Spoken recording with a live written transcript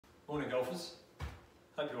Morning golfers,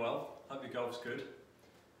 hope you're well, hope your golf's good.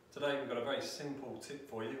 Today we've got a very simple tip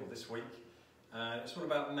for you, or this week, and it's all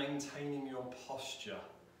about maintaining your posture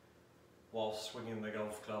while swinging the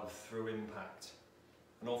golf club through impact.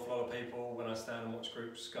 An awful lot of people, when I stand and watch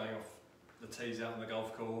groups going off the tees out on the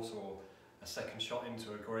golf course or a second shot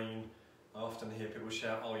into a green, I often hear people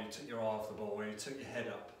shout, oh, you took your eye off the ball, or you took your head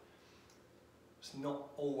up. It's not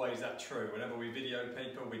always that true. Whenever we video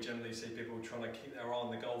people, we generally see people trying to keep their eye on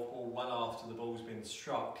the golf ball well after the ball's been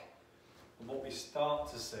struck. And what we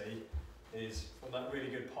start to see is, from that really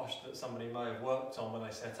good posture that somebody may have worked on when they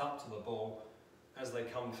set up to the ball, as they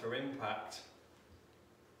come through impact,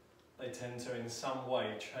 they tend to in some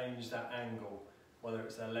way change that angle, whether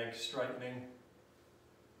it's their legs straightening,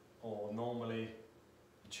 or normally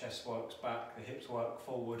the chest works back, the hips work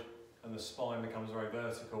forward, and the spine becomes very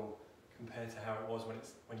vertical compared to how it was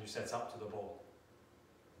when you set up to the ball.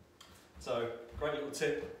 So, great little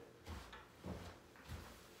tip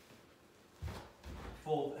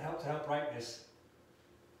to help break this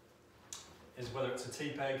is whether it's a tee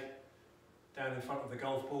peg down in front of the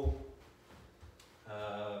golf ball,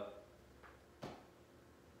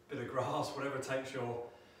 bit of grass, whatever takes your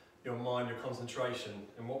mind, your concentration.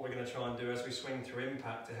 And what we're going to try and do as we swing through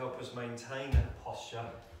impact to help us maintain that posture,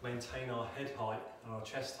 maintain our head height and our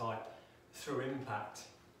chest height through impact,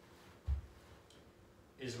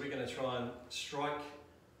 is we're going to try and strike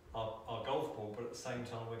our golf ball, but at the same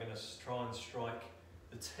time we're going to try and strike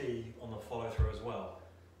the tee on the follow through as well.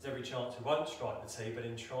 There's every chance we won't strike the tee, but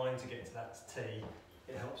in trying to get to that tee,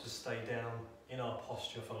 it helps us stay down in our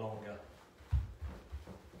posture for longer.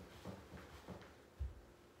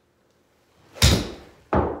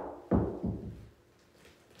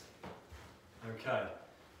 Okay,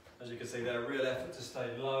 as you can see there, a real effort to stay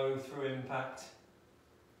low through impact,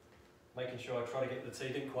 making sure I try to get the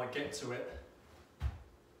tee, didn't quite get to it,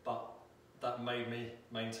 but that made me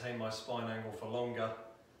maintain my spine angle for longer,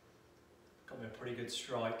 got me a pretty good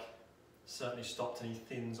strike, certainly stopped any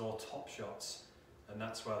thins or top shots, and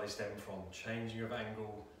that's where they stem from, changing of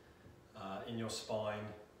angle in your spine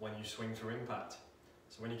when you swing through impact.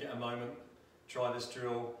 So when you get a moment, try this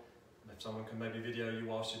drill. If someone can maybe video you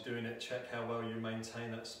whilst you're doing it, check how well you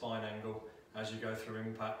maintain that spine angle as you go through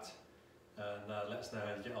impact, and let us know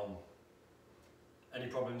how you get on. Any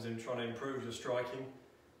problems in trying to improve your striking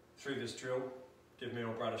through this drill, give me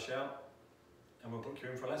or Brad a shout and we'll book you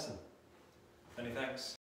in for a lesson. Many thanks.